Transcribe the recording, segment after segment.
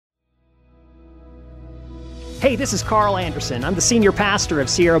Hey, this is Carl Anderson. I'm the senior pastor of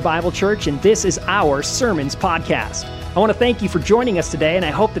Sierra Bible Church, and this is our Sermons Podcast. I want to thank you for joining us today, and I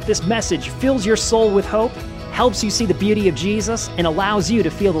hope that this message fills your soul with hope, helps you see the beauty of Jesus, and allows you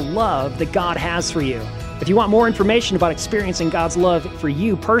to feel the love that God has for you. If you want more information about experiencing God's love for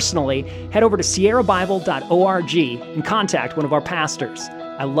you personally, head over to sierrabible.org and contact one of our pastors.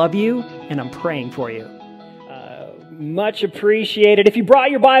 I love you, and I'm praying for you. Much appreciated. If you brought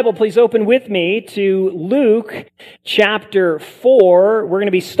your Bible, please open with me to Luke chapter 4. We're going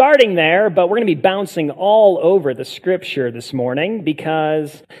to be starting there, but we're going to be bouncing all over the scripture this morning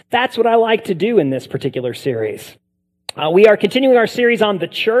because that's what I like to do in this particular series. We are continuing our series on the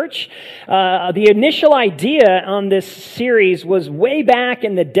church. The initial idea on this series was way back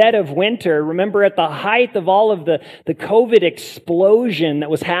in the dead of winter. Remember, at the height of all of the COVID explosion that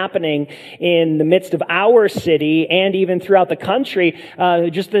was happening in the midst of our city and even throughout the country,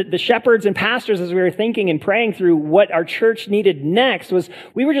 just the shepherds and pastors, as we were thinking and praying through what our church needed next, was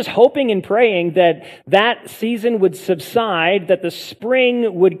we were just hoping and praying that that season would subside, that the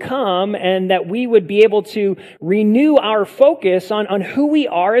spring would come, and that we would be able to renew our focus on who we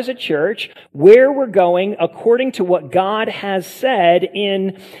are as a church, where we're going according to what God has said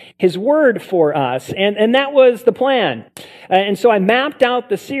in His Word for us. And that was the plan. And so I mapped out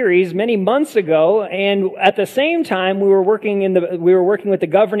the series many months ago, and at the same time we were working with the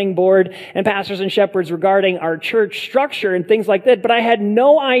governing board and pastors and shepherds regarding our church structure and things like that, but I had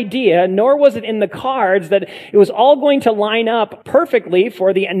no idea, nor was it in the cards, that it was all going to line up perfectly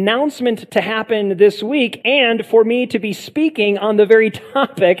for the announcement to happen this week and for me to be speaking on the very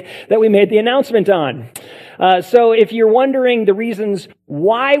topic that we made the announcement on. So if you're wondering the reasons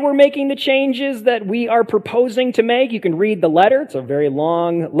why we're making the changes that we are proposing to make, you can read the letter. It's a very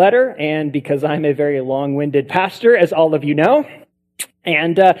long letter, and because I'm a very long-winded pastor, as all of you know.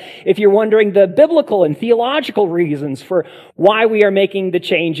 And if you're wondering the biblical and theological reasons for why we are making the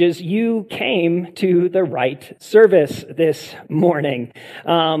changes, you came to the right service this morning.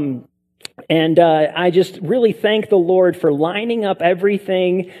 And I just really thank the Lord for lining up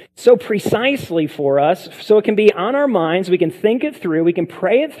everything so precisely for us so it can be on our minds, we can think it through, we can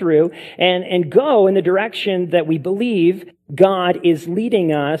pray it through, and go in the direction that we believe God is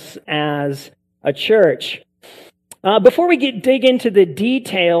leading us as a church. Before we dig into the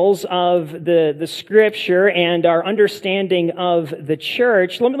details of the scripture and our understanding of the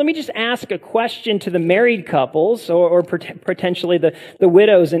church, let me just ask a question to the married couples or potentially the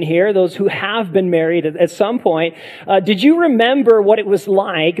widows in here, those who have been married at some point. Did you remember what it was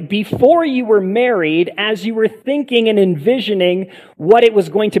like before you were married as you were thinking and envisioning what it was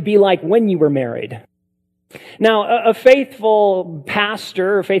going to be like when you were married? Now, a faithful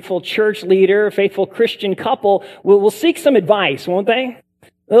pastor, a faithful church leader, a faithful Christian couple will seek some advice, won't they?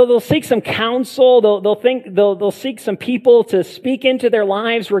 They'll seek some counsel. They'll seek some people to speak into their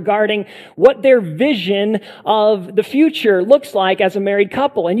lives regarding what their vision of the future looks like as a married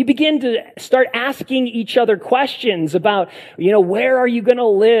couple. And you begin to start asking each other questions about, where are you going to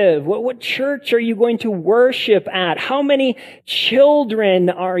live? What church are you going to worship at? How many children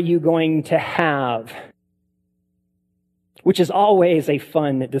are you going to have? Which is always a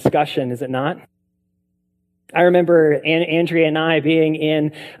fun discussion, is it not? I remember Andrea and I being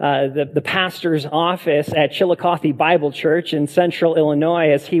in the pastor's office at Chillicothe Bible Church in central Illinois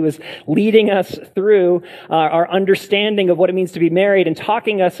as he was leading us through our understanding of what it means to be married and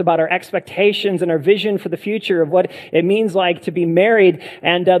talking to us about our expectations and our vision for the future of what it means like to be married.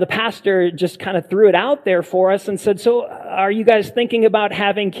 And the pastor just kind of threw it out there for us and said, "So are you guys thinking about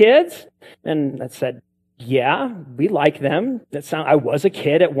having kids?" And I said, "Yeah, we like them. I was a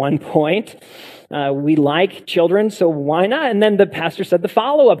kid at one point. We like children, so why not?" And then the pastor said the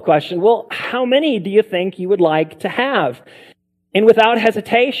follow-up question, "Well, how many do you think you would like to have?" And without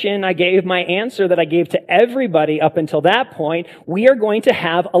hesitation, I gave my answer that I gave to everybody up until that point. We are going to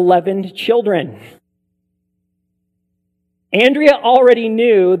have 11 children. Andrea already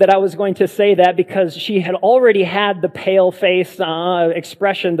knew that I was going to say that because she had already had the pale face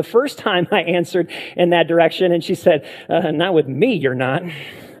expression the first time I answered in that direction. And she said, "Not with me, you're not."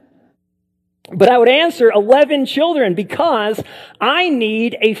 But I would answer 11 children because I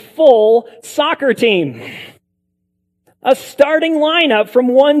need a full soccer team. A starting lineup from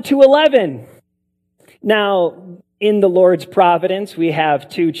 1 to 11. Now, in the Lord's providence, we have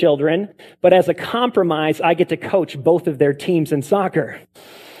 2 children, but as a compromise, I get to coach both of their teams in soccer.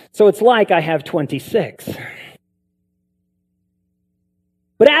 So it's like I have 26.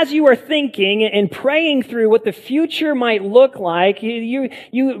 But as you are thinking and praying through what the future might look like,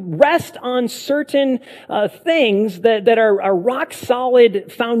 you rest on certain things that are rock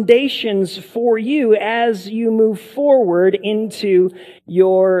solid foundations for you as you move forward into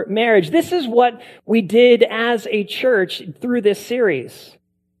your marriage. This is what we did as a church through this series.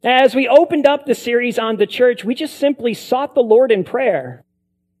 As we opened up the series on the church, we just simply sought the Lord in prayer.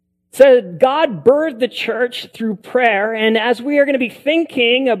 So God birthed the church through prayer, and as we are going to be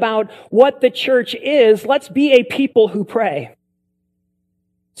thinking about what the church is, let's be a people who pray.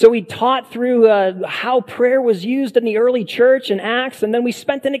 So we taught through how prayer was used in the early church in Acts, and then we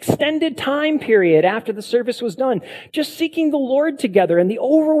spent an extended time period after the service was done just seeking the Lord together, and the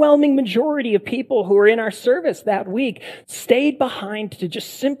overwhelming majority of people who were in our service that week stayed behind to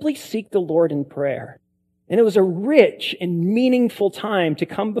just simply seek the Lord in prayer. And it was a rich and meaningful time to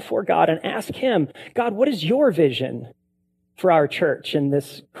come before God and ask Him, God, what is your vision for our church in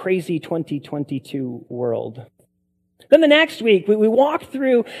this crazy 2022 world? Then the next week, we walked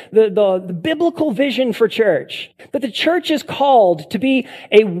through the biblical vision for church, that the church is called to be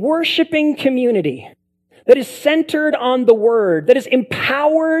a worshiping community that is centered on the Word, that is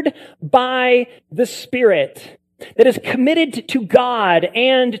empowered by the Spirit, that is committed to God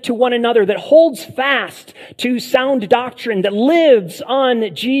and to one another, that holds fast to sound doctrine, that lives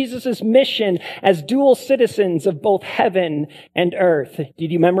on Jesus' mission as dual citizens of both heaven and earth.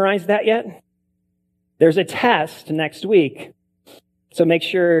 Did you memorize that yet? There's a test next week, so make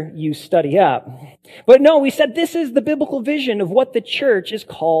sure you study up. But no, we said this is the biblical vision of what the church is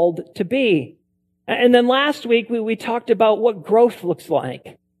called to be. And then last week, we talked about what growth looks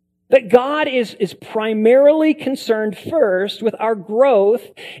like. That God is primarily concerned first with our growth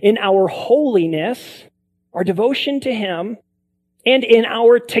in our holiness, our devotion to Him, and in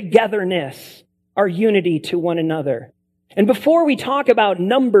our togetherness, our unity to one another. And before we talk about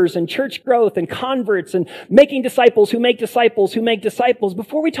numbers and church growth and converts and making disciples who make disciples who make disciples,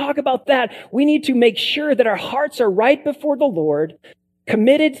 before we talk about that, we need to make sure that our hearts are right before the Lord,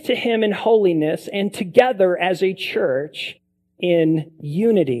 committed to Him in holiness, and together as a church in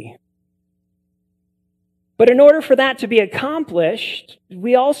unity. But in order for that to be accomplished,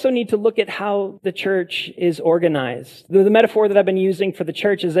 we also need to look at how the church is organized. The metaphor that I've been using for the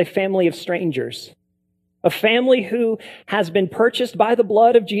church is a family of strangers. A family who has been purchased by the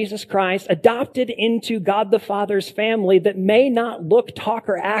blood of Jesus Christ, adopted into God the Father's family that may not look, talk,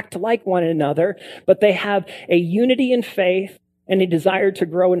 or act like one another, but they have a unity in faith and a desire to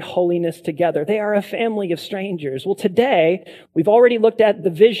grow in holiness together. They are a family of strangers. Well, today, we've already looked at the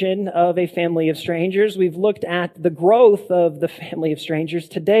vision of a family of strangers. We've looked at the growth of the family of strangers.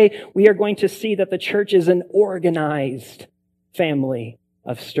 Today, we are going to see that the church is an organized family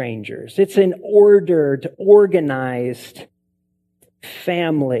of strangers. It's an ordered, organized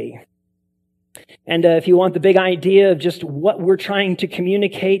family. And if you want the big idea of just what we're trying to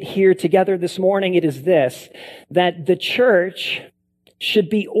communicate here together this morning, it is this, that the church should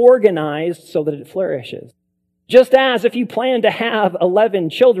be organized so that it flourishes. Just as if you plan to have 11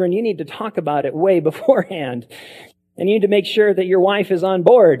 children, you need to talk about it way beforehand. And you need to make sure that your wife is on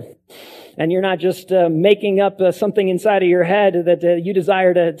board. And you're not just making up something inside of your head that you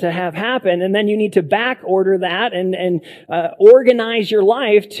desire to have happen. And then you need to back order that and organize your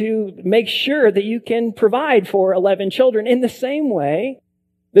life to make sure that you can provide for 11 children. In the same way,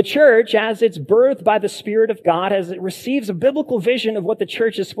 the church, as it's birthed by the Spirit of God, as it receives a biblical vision of what the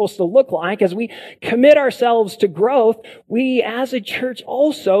church is supposed to look like, as we commit ourselves to growth, we as a church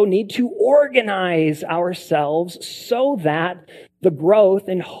also need to organize ourselves so that the growth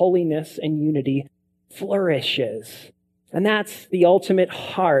in holiness and unity flourishes. And that's the ultimate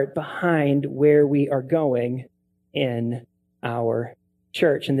heart behind where we are going in our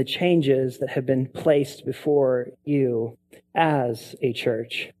church and the changes that have been placed before you as a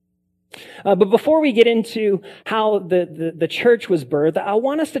church. But before we get into how the church was birthed, I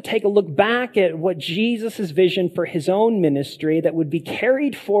want us to take a look back at what Jesus' vision for His own ministry that would be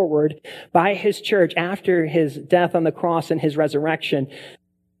carried forward by His church after His death on the cross and His resurrection,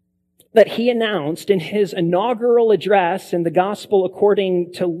 that He announced in His inaugural address in the Gospel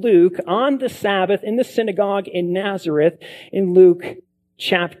according to Luke on the Sabbath in the synagogue in Nazareth in Luke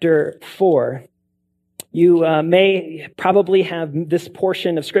chapter 4. You may probably have this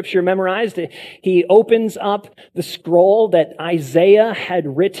portion of Scripture memorized. He opens up the scroll that Isaiah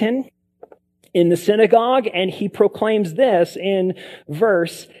had written in the synagogue, and he proclaims this in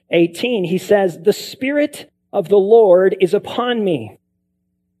verse 18. He says, "The Spirit of the Lord is upon me,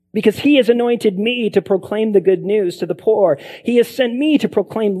 because he has anointed me to proclaim the good news to the poor. He has sent me to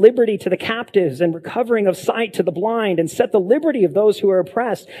proclaim liberty to the captives and recovering of sight to the blind, and set the liberty of those who are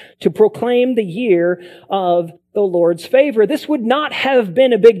oppressed, to proclaim the year of the Lord's favor. This would not have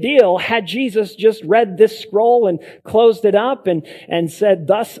been a big deal had Jesus just read this scroll and closed it up and said,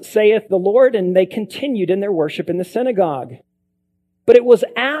 "Thus saith the Lord," and they continued in their worship in the synagogue. But it was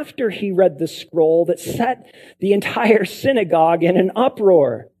after he read the scroll that set the entire synagogue in an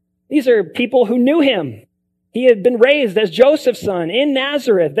uproar. These are people who knew him. He had been raised as Joseph's son in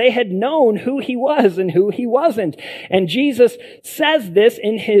Nazareth. They had known who he was and who he wasn't. And Jesus says this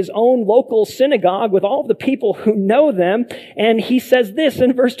in his own local synagogue with all the people who know them. And he says this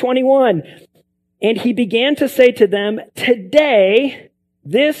in verse 21. And he began to say to them, "Today,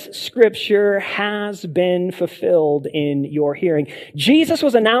 this scripture has been fulfilled in your hearing." Jesus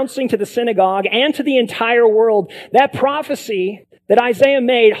was announcing to the synagogue and to the entire world that prophecy that Isaiah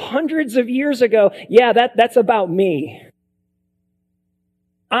made hundreds of years ago. Yeah, that's about me.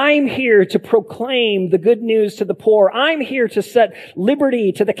 I'm here to proclaim the good news to the poor. I'm here to set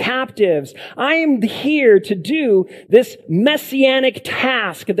liberty to the captives. I'm here to do this messianic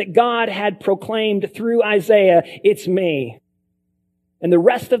task that God had proclaimed through Isaiah. It's me. And the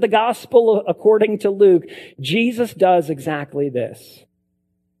rest of the gospel, according to Luke, Jesus does exactly this.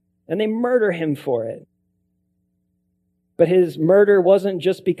 And they murder him for it. But his murder wasn't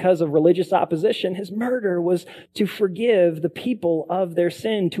just because of religious opposition. His murder was to forgive the people of their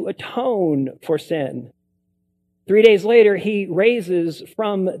sin, to atone for sin. 3 days later, he raises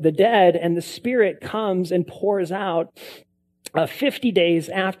from the dead, and the Spirit comes and pours out 50 days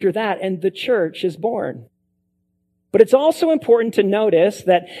after that, and the church is born. But it's also important to notice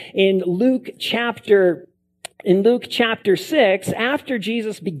that in Luke chapter 6, after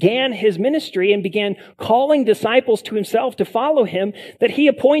Jesus began his ministry and began calling disciples to himself to follow him, that he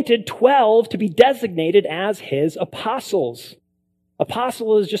appointed 12 to be designated as his apostles.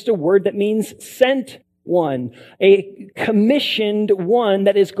 Apostle is just a word that means sent one, a commissioned one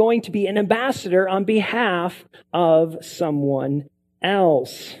that is going to be an ambassador on behalf of someone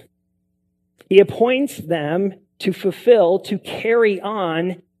else. He appoints them to fulfill, to carry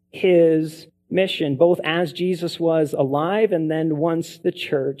on his mission, both as Jesus was alive and then once the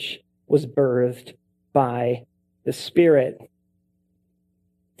church was birthed by the Spirit.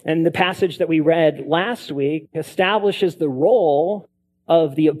 And the passage that we read last week establishes the role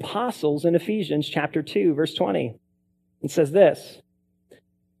of the apostles in Ephesians chapter 2, verse 20. It says this: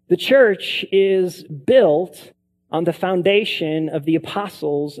 "The church is built on the foundation of the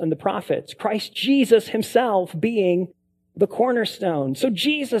apostles and the prophets, Christ Jesus himself being the cornerstone." So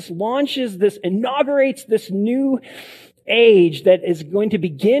Jesus inaugurates this new age that is going to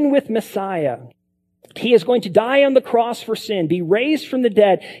begin with Messiah. He is going to die on the cross for sin, be raised from the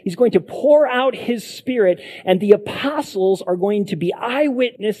dead. He's going to pour out his Spirit, and the apostles are going to be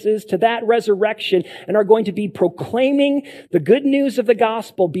eyewitnesses to that resurrection and are going to be proclaiming the good news of the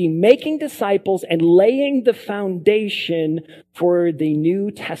gospel, be making disciples and laying the foundation for the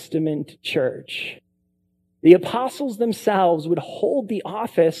New Testament church. The apostles themselves would hold the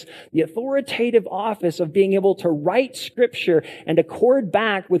office, the authoritative office of being able to write scripture and accord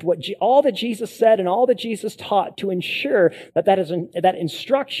back with all that Jesus said and all that Jesus taught to ensure that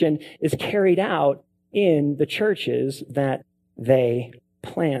instruction is carried out in the churches that they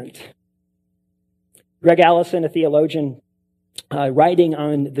plant. Greg Allison, a theologian writing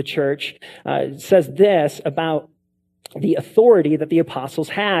on the church, says this about the authority that the apostles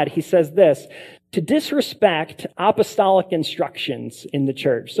had. He says this: "To disrespect apostolic instructions in the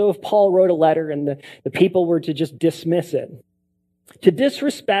church." So if Paul wrote a letter and the people were to just dismiss it, to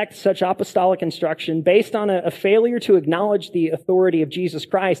disrespect such apostolic instruction based on a failure to acknowledge the authority of Jesus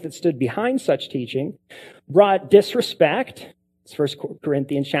Christ that stood behind such teaching brought disrespect. It's 1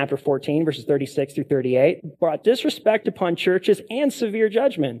 Corinthians chapter 14, verses 36 through 38, brought disrespect upon churches and severe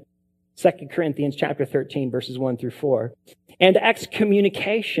judgment. 2 Corinthians chapter 13, verses 1 through 4. And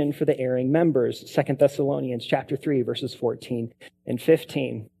excommunication for the erring members. 2 Thessalonians chapter 3, verses 14 and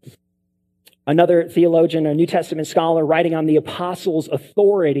 15. Another theologian, a New Testament scholar, writing on the apostles'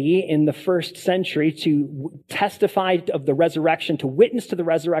 authority in the first century to testify of the resurrection, to witness to the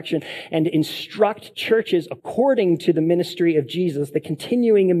resurrection, and instruct churches according to the ministry of Jesus, the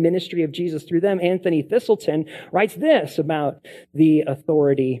continuing ministry of Jesus through them, Anthony Thistleton writes this about the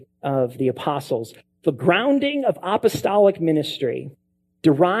authority of the apostles. "The grounding of apostolic ministry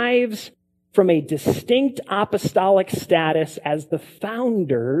derives from a distinct apostolic status as the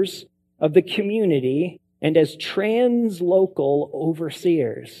founders of the community and as translocal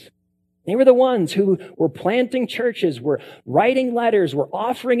overseers." They were the ones who were planting churches, were writing letters, were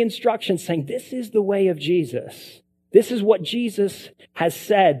offering instructions saying, this is the way of Jesus. This is what Jesus has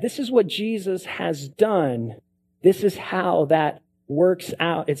said. This is what Jesus has done. This is how that works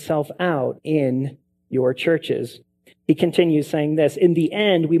out itself out in your churches. He continues saying this, in the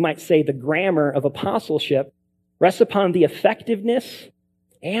end, we might say the grammar of apostleship rests upon the effectiveness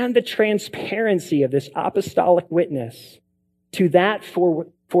and the transparency of this apostolic witness to that for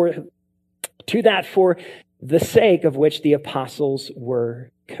the sake of which the apostles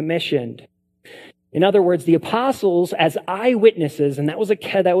were commissioned. In other words, the apostles as eyewitnesses, and that was a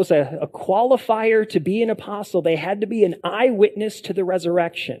qualifier to be an apostle. They had to be an eyewitness to the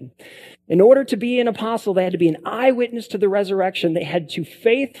resurrection. In order to be an apostle, they had to be an eyewitness to the resurrection. They had to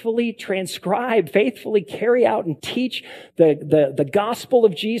faithfully transcribe, faithfully carry out and teach the gospel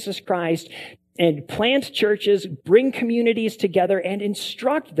of Jesus Christ and plant churches, bring communities together, and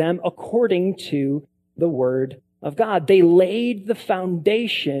instruct them according to the word of God. They laid the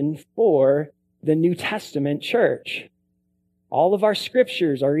foundation for the New Testament church. All of our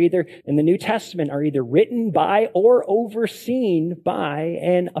scriptures are either in the New Testament are either written by or overseen by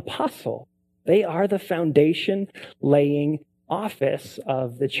an apostle. They are the foundation laying office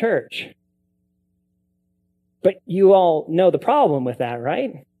of the church. But you all know the problem with that,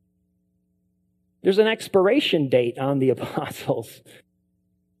 right? There's an expiration date on the apostles.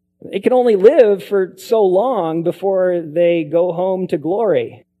 They can only live for so long before they go home to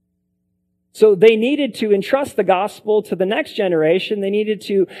glory. So they needed to entrust the gospel to the next generation. They needed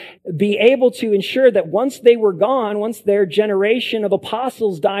to be able to ensure that once they were gone, once their generation of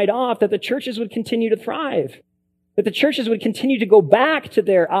apostles died off, that the churches would continue to thrive. That the churches would continue to go back to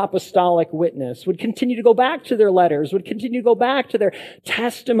their apostolic witness, would continue to go back to their letters, would continue to go back to their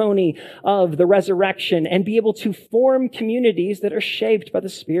testimony of the resurrection, and be able to form communities that are shaped by the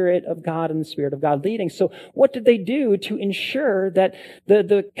Spirit of God and the Spirit of God leading. So what did they do to ensure that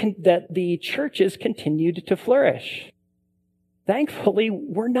the churches continued to flourish? Thankfully,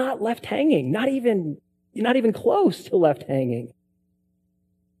 we're not left hanging, not even close to left hanging.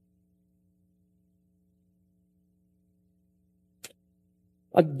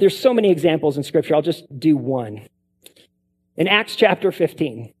 There's so many examples in Scripture. I'll just do one. In Acts chapter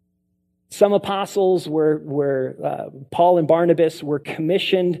 15, some apostles Paul and Barnabas were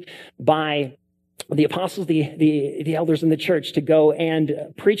commissioned by the apostles, the elders in the church, to go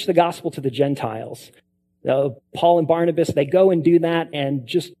and preach the gospel to the Gentiles. Paul and Barnabas, they go and do that,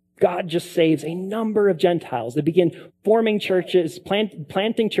 and God just saves a number of Gentiles. They begin forming churches,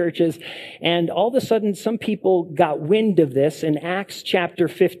 planting churches, and all of a sudden some people got wind of this in Acts chapter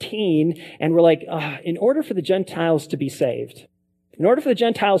 15 and were like, in order for the Gentiles to be saved, in order for the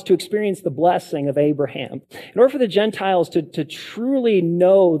Gentiles to experience the blessing of Abraham, in order for the Gentiles to truly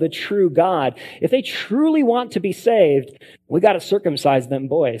know the true God, if they truly want to be saved, we got to circumcise them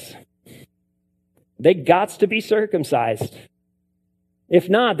boys. They gots to be circumcised. If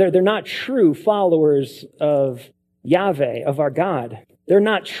not, they're not true followers of Yahweh, of our God. They're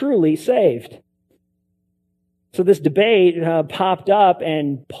not truly saved. So this debate popped up,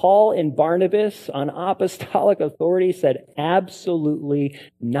 and Paul and Barnabas, on apostolic authority, said, absolutely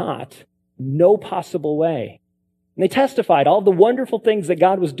not. No possible way. And they testified all the wonderful things that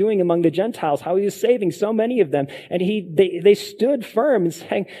God was doing among the Gentiles, how he was saving so many of them. And they stood firm and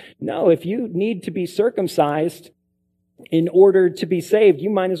saying, no, if you need to be circumcised in order to be saved, you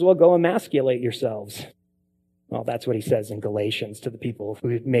might as well go emasculate yourselves. Well, that's what he says in Galatians to the people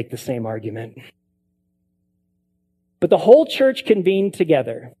who make the same argument. But the whole church convened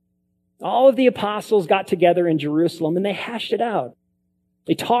together. All of the apostles got together in Jerusalem and they hashed it out.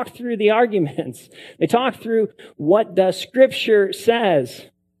 They talked through the arguments. They talked through what the scripture says.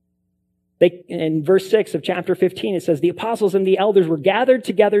 In verse 6 of chapter 15, it says, the apostles and the elders were gathered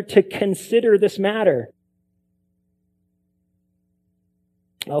together to consider this matter.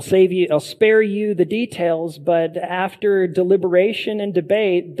 I'll spare you the details, but after deliberation and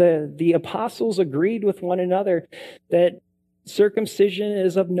debate, the apostles agreed with one another that circumcision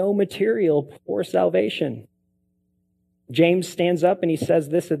is of no material for salvation. James stands up and he says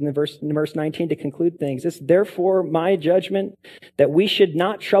this in verse 19 to conclude things. It's therefore my judgment that we should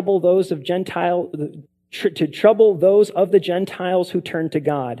not trouble those of the Gentiles who turn to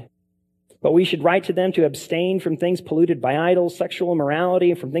God. But we should write to them to abstain from things polluted by idols, sexual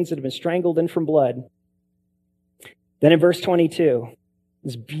immorality, and from things that have been strangled, and from blood. Then in verse 22,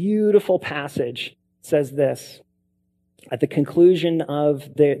 this beautiful passage says this. At the conclusion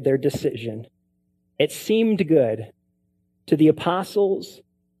of their decision, it seemed good to the apostles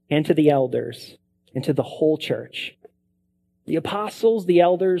and to the elders and to the whole church The apostles, the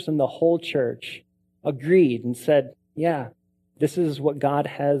elders, and the whole church agreed and said, yeah, this is what God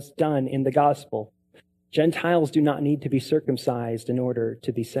has done in the gospel. Gentiles do not need to be circumcised in order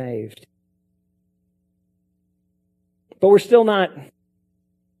to be saved. But we're still not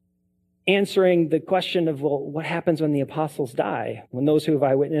answering the question of, well, what happens when the apostles die, when those who have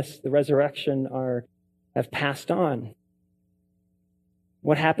eyewitnessed the resurrection have passed on?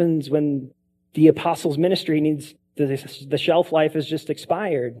 What happens when the apostles' ministry needs, the shelf life has just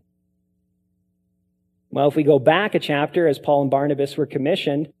expired? Well, if we go back a chapter, as Paul and Barnabas were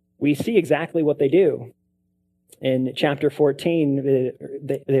commissioned, we see exactly what they do. In chapter 14,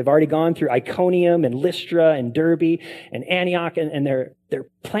 they've already gone through Iconium and Lystra and Derbe and Antioch, and they're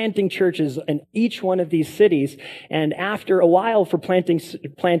planting churches in each one of these cities. And after a while for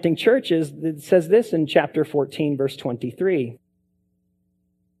planting churches, it says this in chapter 14, verse 23.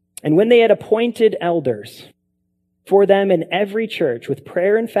 And when they had appointed elders for them in every church with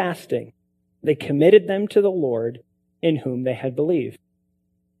prayer and fasting, they committed them to the Lord in whom they had believed.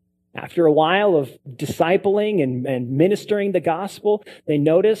 After a while of discipling and ministering the gospel, they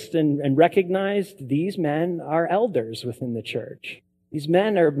noticed and recognized these men are elders within the church. These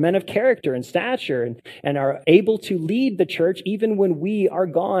men are men of character and stature and are able to lead the church even when we are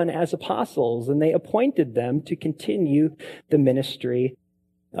gone as apostles. And they appointed them to continue the ministry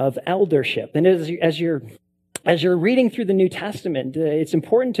of eldership. And as you're reading through the New Testament, it's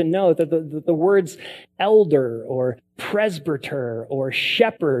important to know that the words elder or presbyter or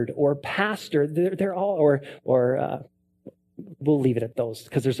shepherd or pastor, they're all, we'll leave it at those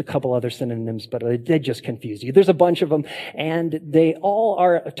because there's a couple other synonyms, but they just confuse you. There's a bunch of them, and they all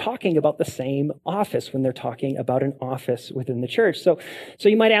are talking about the same office when they're talking about an office within the church. So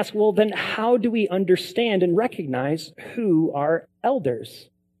you might ask, well, then how do we understand and recognize who are elders?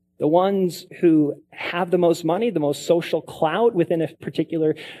 The ones who have the most money, the most social clout within a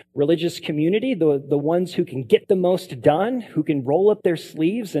particular religious community, the ones who can get the most done, who can roll up their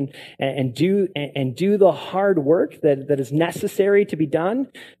sleeves and do the hard work that is necessary to be done.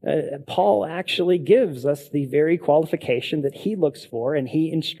 Paul actually gives us the very qualification that he looks for, and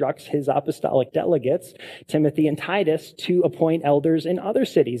he instructs his apostolic delegates, Timothy and Titus, to appoint elders in other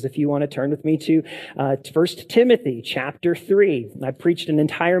cities. If you want to turn with me to 1 Timothy chapter 3. I preached an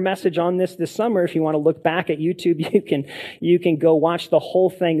entire message on this summer. If you want to look back at YouTube, you can go watch the whole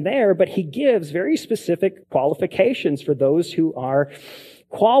thing there. But he gives very specific qualifications for those who are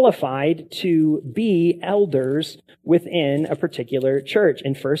qualified to be elders within a particular church.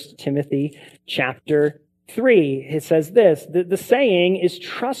 In 1 Timothy chapter 3, it says this, the saying is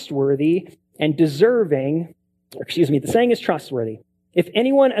trustworthy and deserving, the saying is trustworthy. If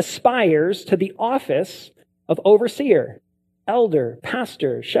anyone aspires to the office of overseer, elder,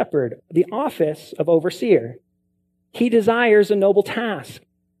 pastor, shepherd, the office of overseer, he desires a noble task.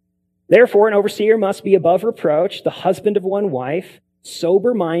 Therefore, an overseer must be above reproach, the husband of one wife,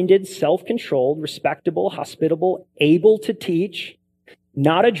 sober-minded, self-controlled, respectable, hospitable, able to teach,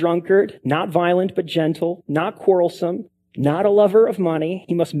 not a drunkard, not violent but gentle, not quarrelsome, not a lover of money.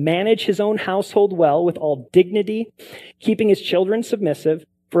 He must manage his own household well with all dignity, keeping his children submissive.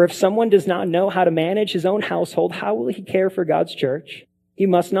 For if someone does not know how to manage his own household, how will he care for God's church? He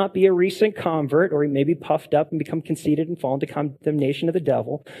must not be a recent convert, or he may be puffed up and become conceited and fall into condemnation of the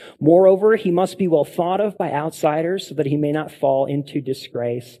devil. Moreover, he must be well thought of by outsiders so that he may not fall into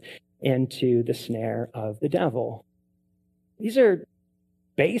disgrace, into the snare of the devil. These are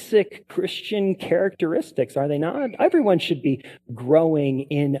basic Christian characteristics, are they not? Everyone should be growing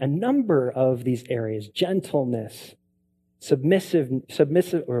in a number of these areas. Gentleness, submissive,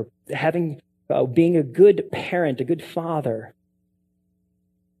 or being a good parent, a good father,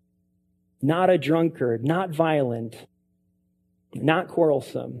 not a drunkard, not violent, not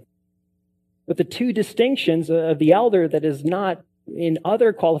quarrelsome. But the two distinctions of the elder that is not in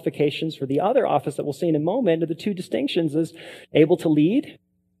other qualifications for the other office that we'll see in a moment, the two distinctions is able to lead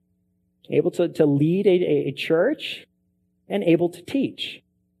a church, and able to teach.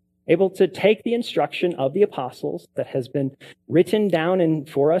 Able to take the instruction of the apostles that has been written down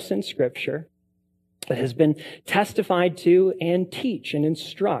for us in Scripture, that has been testified to, and teach and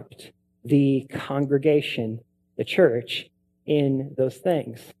instruct the congregation, the church, in those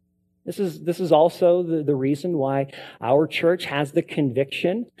things. This is also the reason why our church has the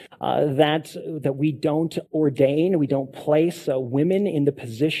conviction that we don't ordain, we don't place women in the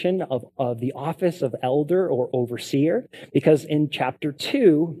position of the office of elder or overseer, because in chapter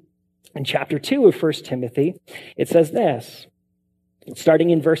 2 of 1 Timothy, it says this, starting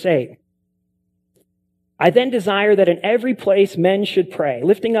in verse 8. I then desire that in every place men should pray,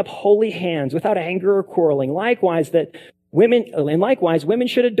 lifting up holy hands without anger or quarreling. Likewise, that And likewise, women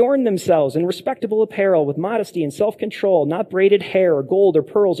should adorn themselves in respectable apparel with modesty and self-control, not braided hair or gold or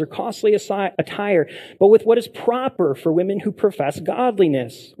pearls or costly attire, but with what is proper for women who profess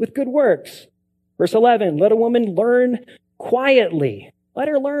godliness, with good works. Verse 11, let a woman learn quietly. Let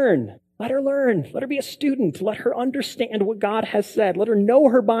her learn. Let her learn. Let her be a student. Let her understand what God has said. Let her know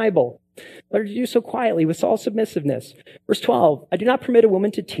her Bible. Let her do so quietly with all submissiveness. Verse 12, I do not permit a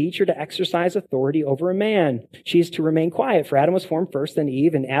woman to teach or to exercise authority over a man. She is to remain quiet, for Adam was formed first, then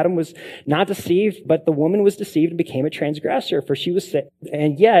Eve, and Adam was not deceived, but the woman was deceived and became a transgressor, for she was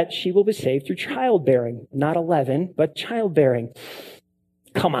and yet she will be saved through childbearing. Not 11, but childbearing.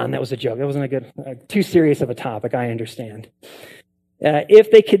 Come on, that was a joke. That wasn't a good, too serious of a topic, I understand. If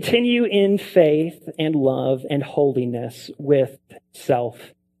they continue in faith and love and holiness with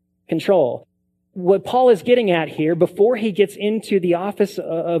self-control. What Paul is getting at here, before he gets into the office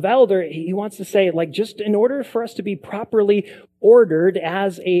of elder, he wants to say, like, just in order for us to be properly ordered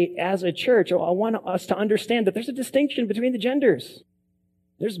as a church, I want us to understand that there's a distinction between the genders.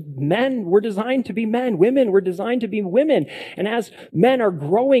 There's men, we're designed to be men. Women, we're designed to be women. And as men are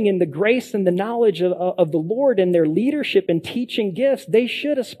growing in the grace and the knowledge of the Lord and their leadership and teaching gifts, they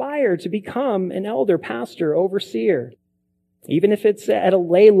should aspire to become an elder, pastor, overseer. Even if it's at a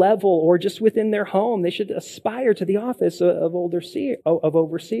lay level or just within their home, they should aspire to the office of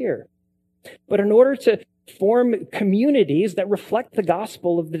overseer. But in order to form communities that reflect the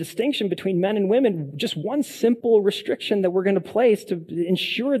gospel of the distinction between men and women, just one simple restriction that we're going to place to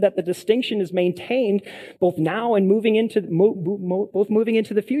ensure that the distinction is maintained both now and moving into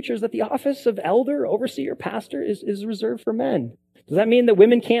the future is that the office of elder, overseer, pastor is reserved for men. Does that mean that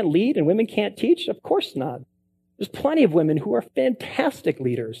women can't lead and women can't teach? Of course not. There's plenty of women who are fantastic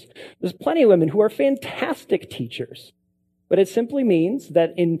leaders. There's plenty of women who are fantastic teachers. But it simply means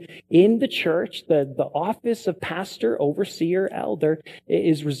that in the church, the office of pastor, overseer, elder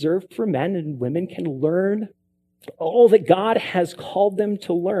is reserved for men, and women can learn all that God has called them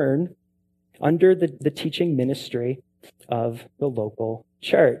to learn under the teaching ministry of the local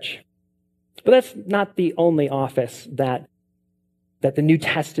church. But that's not the only office that the New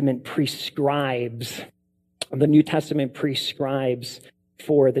Testament prescribes. The New Testament prescribes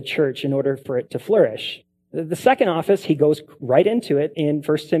for the church in order for it to flourish. The second office, he goes right into it in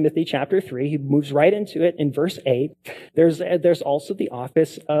 1 Timothy chapter 3. He moves right into it in verse 8. There's also the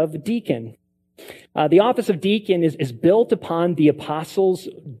office of deacon. The office of deacon is built upon the apostles'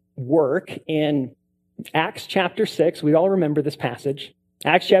 work in Acts chapter 6. We all remember this passage.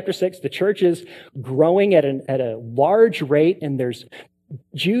 Acts chapter 6, the church is growing at a large rate, and there's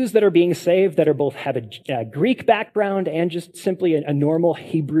Jews that are being saved that are both have a Greek background and just simply a normal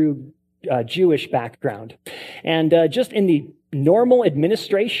Hebrew Jewish background. And just in the normal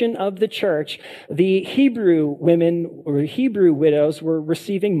administration of the church, the Hebrew women or Hebrew widows were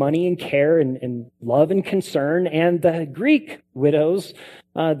receiving money and care and love and concern, and the Greek widows,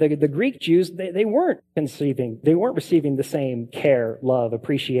 the Greek Jews, they weren't receiving the same care, love,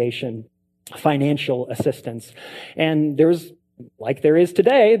 appreciation, financial assistance. And there's, like there is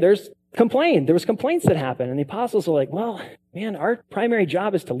today, there was complaints that happened, and the apostles were like, well, man, our primary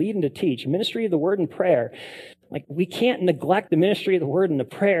job is to lead and to teach, ministry of the word and prayer. Like, we can't neglect the ministry of the word and the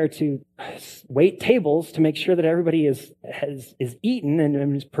prayer to wait tables to make sure that everybody is eaten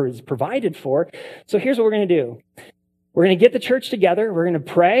and is provided for. So here's what we're going to do. We're going to get the church together. We're going to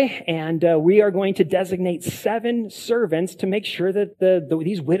pray, and we are going to designate 7 servants to make sure that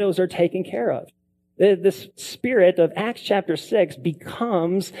these widows are taken care of. This spirit of Acts chapter 6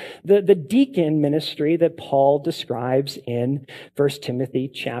 becomes the deacon ministry that Paul describes in 1 Timothy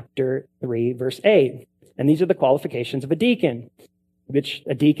chapter 3, verse 8. And these are the qualifications of a deacon, which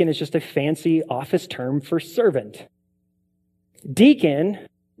a deacon is just a fancy office term for servant. Deacon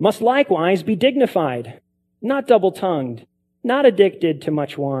must likewise be dignified, not double-tongued, not addicted to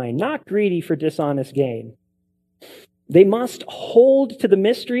much wine, not greedy for dishonest gain. They must hold to the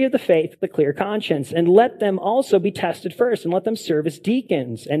mystery of the faith with a clear conscience, and let them also be tested first, and let them serve as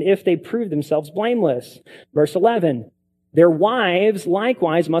deacons, and if they prove themselves blameless. Verse 11, their wives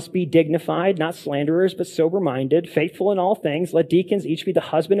likewise must be dignified, not slanderers, but sober-minded, faithful in all things. Let deacons each be the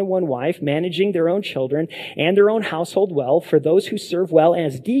husband of one wife, managing their own children and their own household well. For those who serve well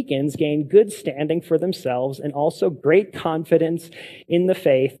as deacons gain good standing for themselves, and also great confidence in the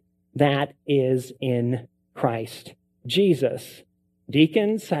faith that is in Christ Jesus.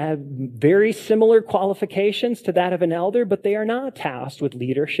 Deacons have very similar qualifications to that of an elder, but they are not tasked with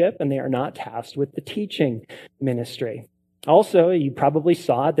leadership, and they are not tasked with the teaching ministry. Also, you probably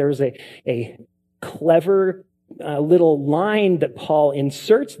saw there's a clever little line that Paul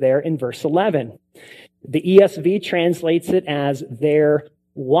inserts there in verse 11. The ESV translates it as their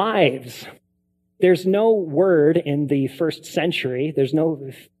wives. There's no word in the first century. There's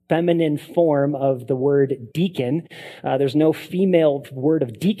no feminine form of the word deacon. There's no female word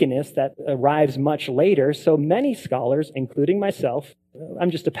of deaconess that arrives much later. So many scholars, including myself,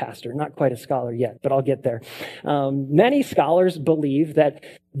 I'm just a pastor, not quite a scholar yet, but I'll get there. Many scholars believe that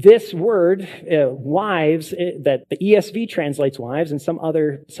this word, wives, that the ESV translates wives, and some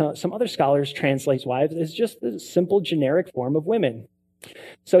other scholars translates wives, is just the simple generic form of women.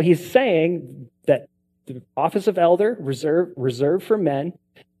 So he's saying that the office of elder reserved for men,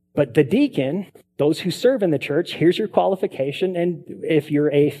 but the deacon, those who serve in the church, here's your qualification. And if you're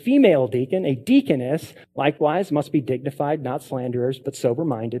a female deacon, a deaconess, likewise, must be dignified, not slanderers, but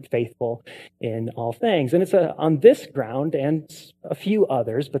sober-minded, faithful in all things. And it's on this ground and a few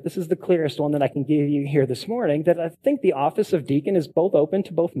others, but this is the clearest one that I can give you here this morning, that I think the office of deacon is both open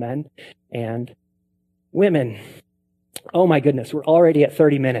to both men and women. Oh my goodness, we're already at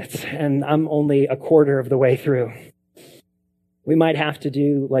 30 minutes, and I'm only a quarter of the way through. We might have to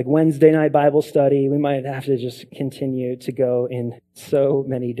do like Wednesday night Bible study. We might have to just continue to go in so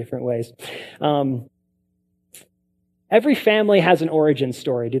many different ways. Every family has an origin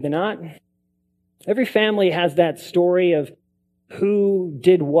story, do they not? Every family has that story of who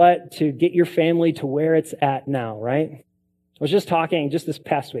did what to get your family to where it's at now, right? I was just talking just this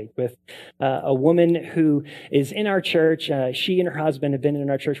past week with a woman who is in our church. She and her husband have been in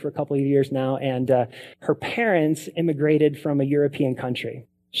our church for a couple of years now, and her parents immigrated from a European country.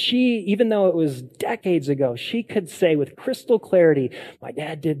 She, even though it was decades ago, she could say with crystal clarity, my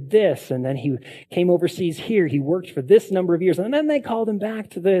dad did this, and then he came overseas here. He worked for this number of years, and then they called him back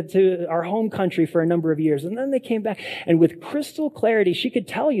to our home country for a number of years, and then they came back. And with crystal clarity, she could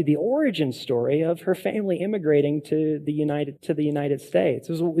tell you the origin story of her family immigrating to the United States.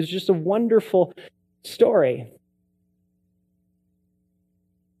 It was just a wonderful story.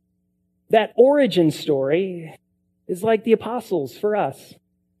 That origin story is like the apostles for us.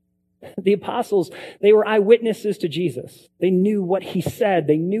 The apostles, they were eyewitnesses to Jesus. They knew what he said.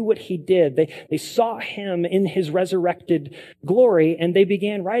 They knew what he did. They saw him in his resurrected glory, and they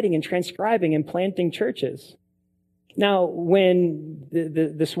began writing and transcribing and planting churches. Now, when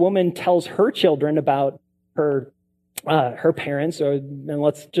this woman tells her children about her parents, and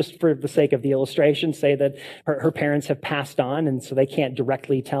let's just for the sake of the illustration say that her parents have passed on, and so they can't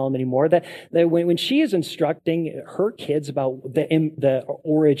directly tell them anymore, that when she is instructing her kids about the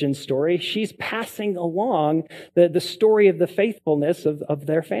origin story, she's passing along the story of the faithfulness of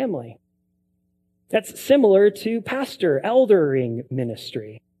their family. That's similar to eldering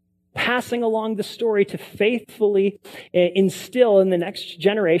ministry. Passing along the story to faithfully instill in the next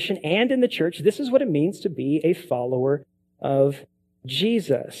generation and in the church, this is what it means to be a follower of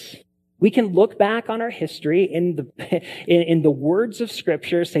Jesus. We can look back on our history in the words of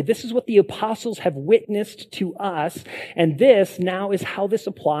Scripture, say this is what the apostles have witnessed to us, and this now is how this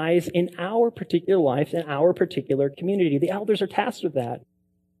applies in our particular life, in our particular community. The elders are tasked with that.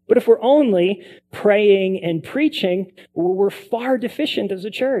 But if we're only praying and preaching, we're far deficient as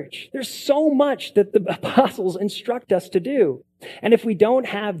a church. There's so much that the apostles instruct us to do. And if we don't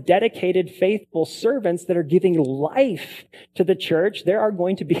have dedicated, faithful servants that are giving life to the church, there are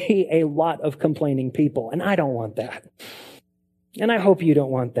going to be a lot of complaining people. And I don't want that. And I hope you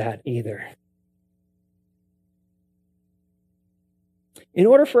don't want that either. In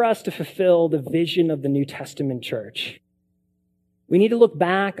order for us to fulfill the vision of the New Testament church, we need to look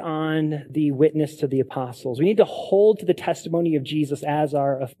back on the witness to the apostles. We need to hold to the testimony of Jesus as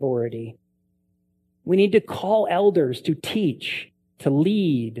our authority. We need to call elders to teach, to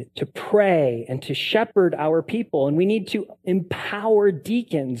lead, to pray, and to shepherd our people. And we need to empower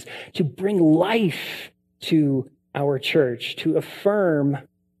deacons to bring life to our church, to affirm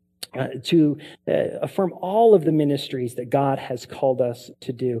all of the ministries that God has called us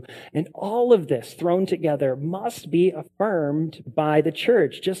to do. And all of this thrown together must be affirmed by the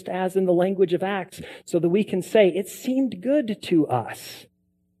church, just as in the language of Acts, so that we can say, it seemed good to us,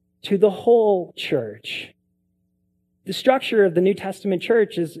 to the whole church. The structure of the New Testament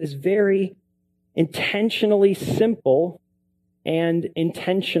church is very intentionally simple and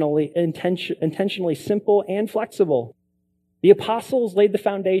intentionally simple and flexible. The apostles laid the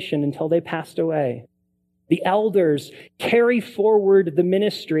foundation until they passed away. The elders carry forward the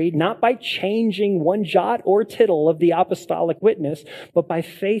ministry, not by changing one jot or tittle of the apostolic witness, but by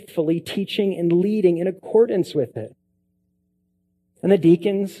faithfully teaching and leading in accordance with it. And the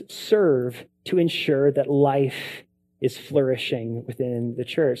deacons serve to ensure that life is flourishing within the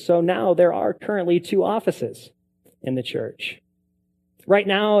church. So now there are currently two offices in the church. Right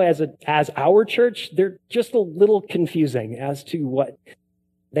now, as our church, they're just a little confusing as to what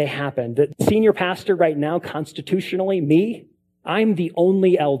they happen. The senior pastor right now, constitutionally, me, I'm the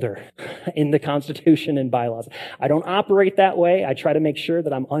only elder in the Constitution and bylaws. I don't operate that way. I try to make sure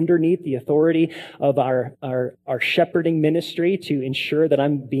that I'm underneath the authority of our shepherding ministry to ensure that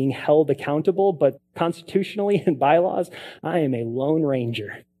I'm being held accountable. But constitutionally and bylaws, I am a lone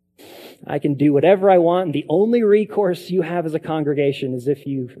ranger. I can do whatever I want. And the only recourse you have as a congregation is if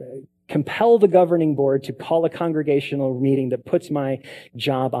you compel the governing board to call a congregational meeting that puts my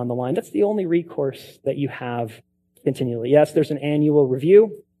job on the line. That's the only recourse that you have continually. Yes, there's an annual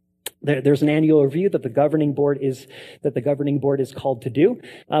review. There's an annual review that the governing board is called to do,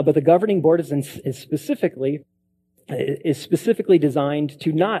 but the governing board is specifically designed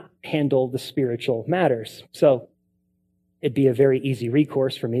to not handle the spiritual matters. So it'd be a very easy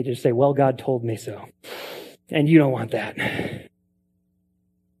recourse for me to just say, "Well, God told me so," and you don't want that.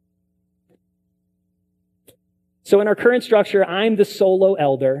 So in our current structure, I'm the solo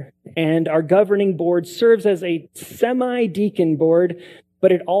elder, and our governing board serves as a semi-deacon board,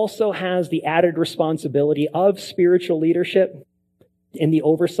 but it also has the added responsibility of spiritual leadership in the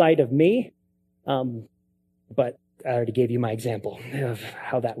oversight of me. But I already gave you my example of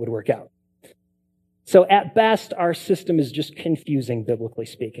how that would work out. So at best, our system is just confusing, biblically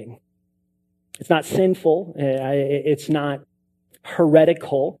speaking. It's not sinful. It's not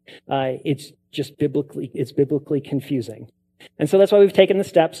heretical. It's just biblically confusing. And so that's why we've taken the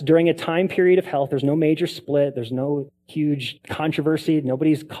steps during a time period of health. There's no major split. There's no huge controversy.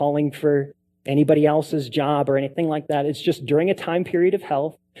 Nobody's calling for anybody else's job or anything like that. It's just during a time period of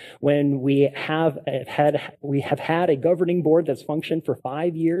health when we have had a governing board that's functioned for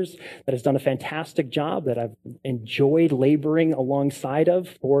 5 years, that has done a fantastic job, that I've enjoyed laboring alongside of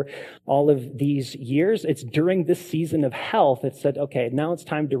for all of these years. It's during this season of health that said, okay, now it's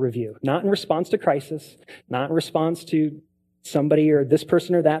time to review. Not in response to crisis, not in response to somebody or this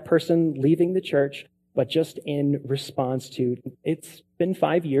person or that person leaving the church, but just in response to, it's been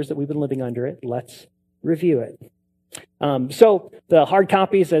 5 years that we've been living under it. Let's review it. So the hard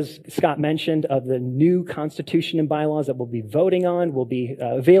copies, as Scott mentioned, of the new Constitution and bylaws that we'll be voting on will be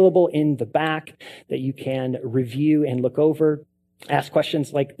available in the back that you can review and look over, ask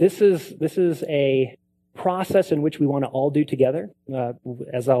questions. Like this is a process in which we want to all do together.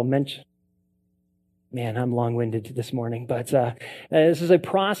 As I'll mention, man, I'm long-winded this morning, but this is a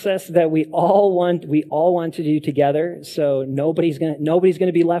process that we all want to do together. So nobody's going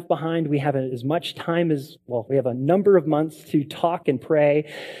to be left behind. We have as much time we have a number of months to talk and pray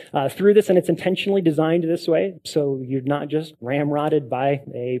through this, and it's intentionally designed this way. So you're not just ramrodded by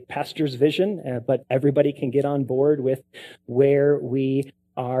a pastor's vision, but everybody can get on board with where we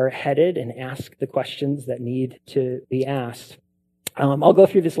are headed and ask the questions that need to be asked. I'll go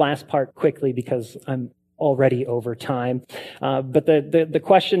through this last part quickly because I'm already over time. But the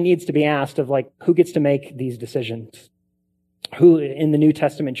question needs to be asked of who gets to make these decisions? Who in the New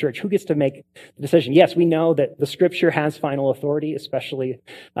Testament church, who gets to make the decision? Yes, we know that the scripture has final authority, especially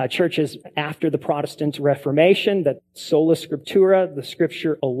churches after the Protestant Reformation, that sola scriptura, the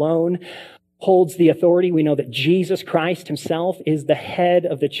scripture alone, holds the authority. We know that Jesus Christ himself is the head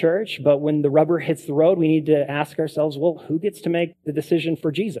of the church, but when the rubber hits the road, we need to ask ourselves, well, who gets to make the decision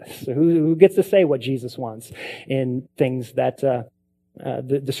for Jesus? Who gets to say what Jesus wants in things that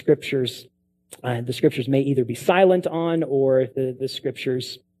the scriptures may either be silent on, or the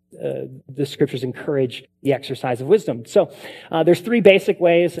scriptures encourage the exercise of wisdom. So there's 3 basic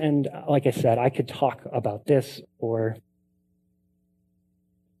ways, and like I said, I could talk about this or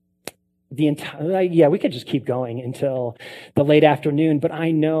we could just keep going until the late afternoon, but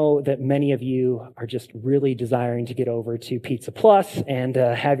I know that many of you are just really desiring to get over to Pizza Plus and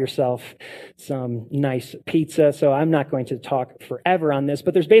have yourself some nice pizza. So I'm not going to talk forever on this,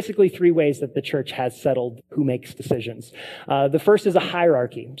 but there's basically 3 ways that the church has settled who makes decisions. The first is a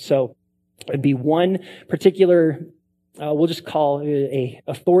hierarchy. So it'd be one particular we'll just call a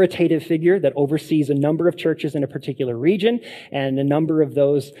authoritative figure that oversees a number of churches in a particular region, and a number of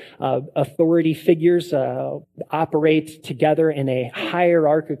those authority figures operate together in a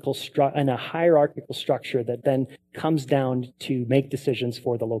hierarchical structure that then comes down to make decisions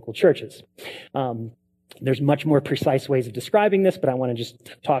for the local churches. There's much more precise ways of describing this, but I want to just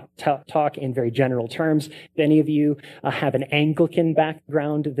talk in very general terms. If any of you have an Anglican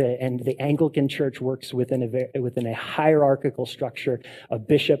background, and the Anglican Church works within a hierarchical structure of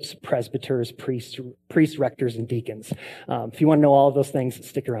bishops, presbyters, priests, rectors, and deacons. If you want to know all of those things,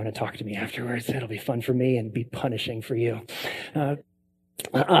 stick around and talk to me afterwards. It'll be fun for me and be punishing for you.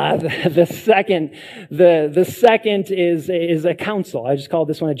 The second is a council. I just call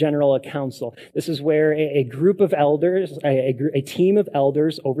this one a council. This is where a group of elders, a team of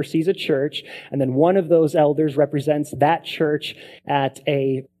elders oversees a church, and then one of those elders represents that church at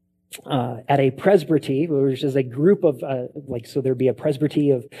a presbytery, which is a group of, so there'd be a presbytery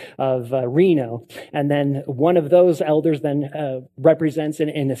of Reno. And then one of those elders then represents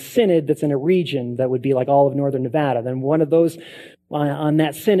in a synod that's in a region that would be like all of northern Nevada. Then one of those on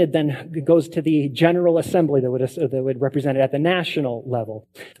that synod then goes to the General Assembly that would represent it at the national level.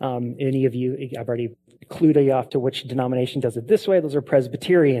 Any of you, I've already clued you off to which denomination does it this way. Those are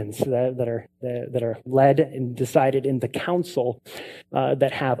Presbyterians that are led and decided in the council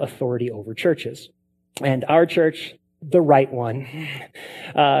that have authority over churches. And our church, the right one,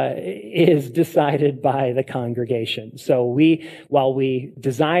 is decided by the congregation. So while we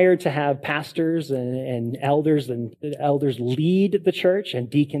desire to have pastors and elders lead the church and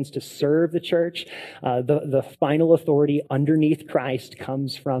deacons to serve the church, the final authority underneath Christ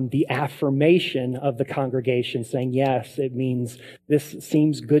comes from the affirmation of the congregation saying, yes, it means this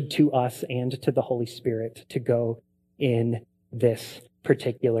seems good to us and to the Holy Spirit to go in this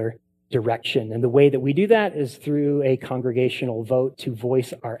particular direction. And the way that we do that is through a congregational vote to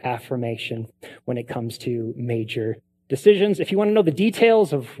voice our affirmation when it comes to major decisions. If you want to know the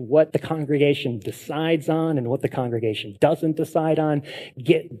details of what the congregation decides on and what the congregation doesn't decide on,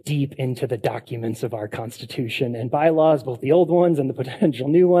 get deep into the documents of our Constitution and bylaws, both the old ones and the potential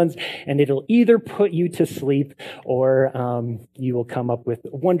new ones, and it'll either put you to sleep or you will come up with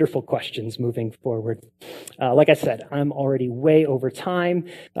wonderful questions moving forward. Like I said, I'm already way over time,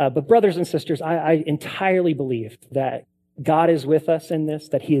 but brothers and sisters, I entirely believe that God is with us in this,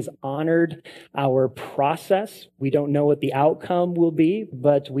 that he has honored our process. We don't know what the outcome will be,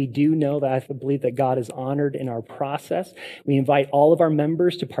 but we do know that I believe that God is honored in our process. We invite all of our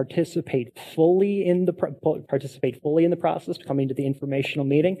members to participate fully in the process, coming to the informational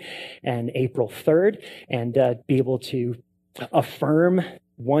meeting on April 3rd, and be able to affirm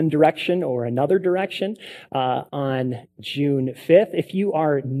one direction or another direction on June 5th. If you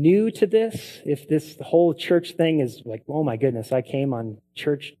are new to this, if this whole church thing is like, oh my goodness, I came on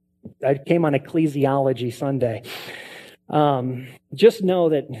Ecclesiology Sunday. Just know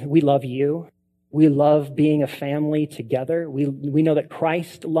that we love you. We love being a family together. We know that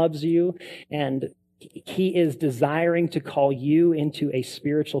Christ loves you, and he is desiring to call you into a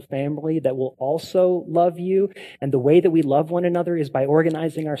spiritual family that will also love you. And the way that we love one another is by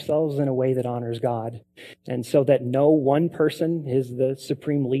organizing ourselves in a way that honors God. And so that no one person is the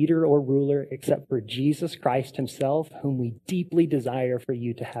supreme leader or ruler except for Jesus Christ himself, whom we deeply desire for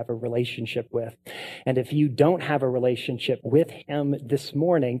you to have a relationship with. And if you don't have a relationship with him this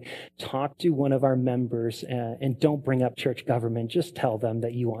morning, talk to one of our members and don't bring up church government. Just tell them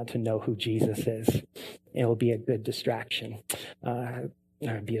that you want to know who Jesus is. It will be a good distraction.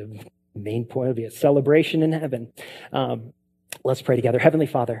 It'll be a main point. It'll be a celebration in heaven. Let's pray together. Heavenly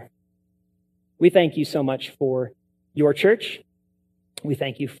Father, we thank you so much for your church. We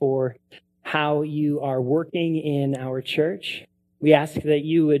thank you for how you are working in our church. We ask that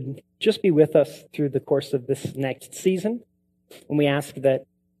you would just be with us through the course of this next season. And we ask that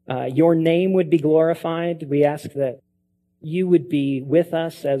your name would be glorified. We ask that you would be with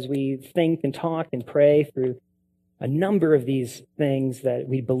us as we think and talk and pray through a number of these things that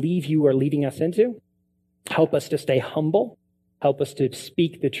we believe you are leading us into. Help us to stay humble. Help us to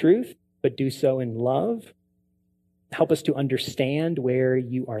speak the truth, but do so in love. Help us to understand where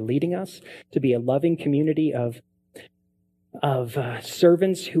you are leading us, to be a loving community of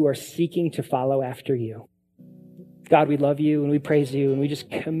servants who are seeking to follow after you. God, we love you and we praise you, and we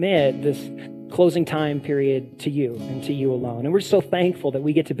just commit this closing time period to you and to you alone. And we're so thankful that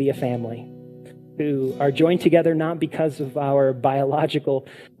we get to be a family who are joined together not because of our biological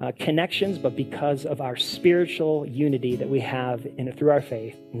connections, but because of our spiritual unity that we have through our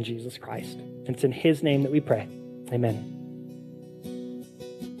faith in Jesus Christ. And it's in his name that we pray. Amen.